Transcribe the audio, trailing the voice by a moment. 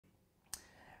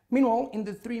Meanwhile, in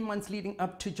the 3 months leading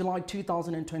up to July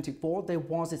 2024, there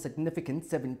was a significant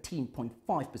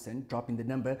 17.5% drop in the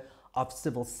number of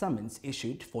civil summons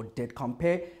issued for debt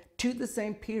compared to the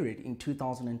same period in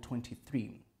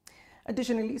 2023.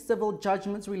 Additionally, civil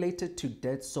judgments related to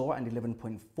debt saw an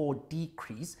 11.4%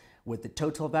 decrease, with the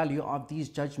total value of these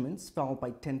judgments fell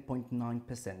by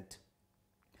 10.9%.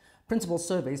 Principal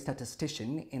Survey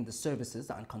Statistician in the Services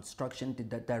and Construction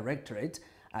Directorate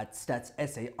at Stats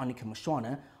SA, Anika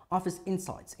Mushwana, offers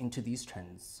insights into these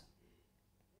trends.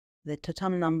 The total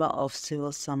number of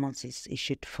civil summonses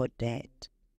issued for debt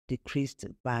decreased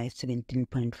by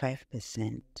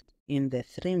 17.5% in the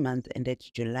 3 months ended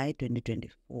July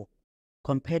 2024,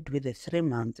 compared with the 3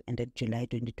 months ended July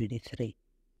 2023.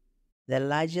 The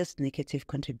largest negative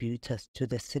contributors to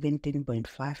the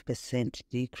 17.5%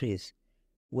 decrease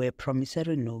were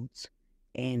promissory notes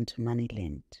and money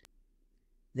lent.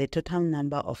 The total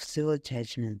number of civil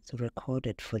judgments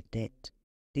recorded for debt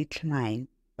declined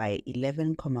by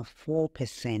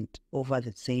 11.4% over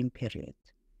the same period.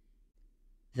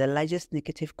 The largest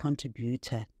negative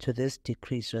contributor to this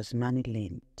decrease was money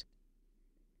lent.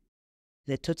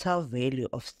 The total value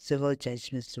of civil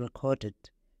judgments recorded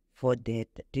for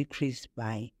debt decreased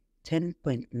by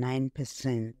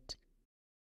 10.9%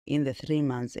 in the 3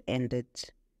 months ended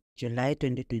July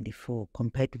 2024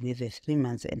 compared with the 3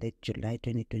 months ended July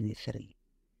 2023.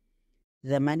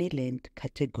 The money lent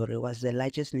category was the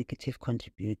largest negative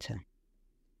contributor.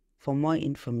 For more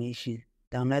information,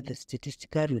 download the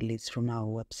statistical release from our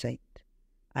website.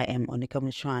 I am Anika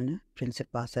Mushwana,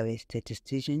 Principal Survey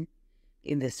Statistician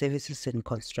in the Services and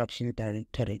Construction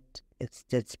Directorate at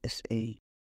Stats SA.